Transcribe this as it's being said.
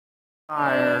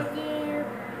Fire.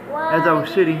 As I was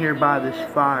sitting here by this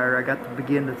fire, I got to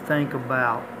begin to think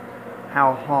about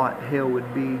how hot hell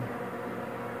would be.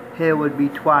 Hell would be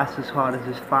twice as hot as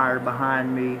this fire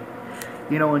behind me.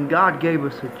 You know, and God gave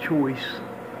us a choice.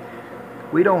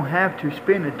 We don't have to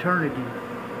spend eternity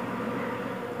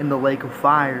in the lake of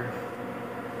fire.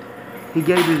 He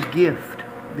gave His gift,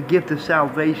 the gift of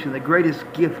salvation, the greatest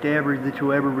gift ever that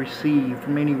you'll ever receive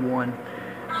from anyone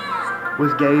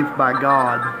was gave by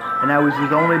God, and that was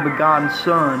His only begotten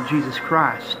Son, Jesus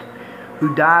Christ,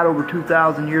 who died over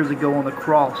 2,000 years ago on the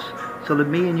cross so that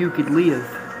me and you could live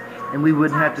and we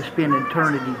wouldn't have to spend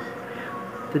eternity.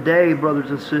 Today,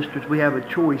 brothers and sisters, we have a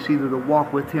choice either to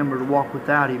walk with Him or to walk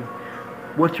without Him.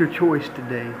 What's your choice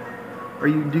today?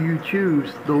 Do you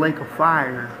choose the lake of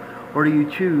fire, or do you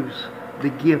choose the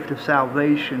gift of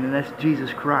salvation, and that's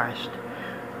Jesus Christ?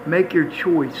 Make your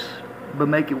choice, but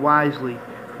make it wisely.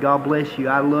 God bless you.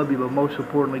 I love you, but most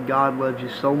importantly, God loves you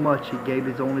so much He gave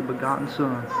His only begotten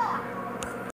Son.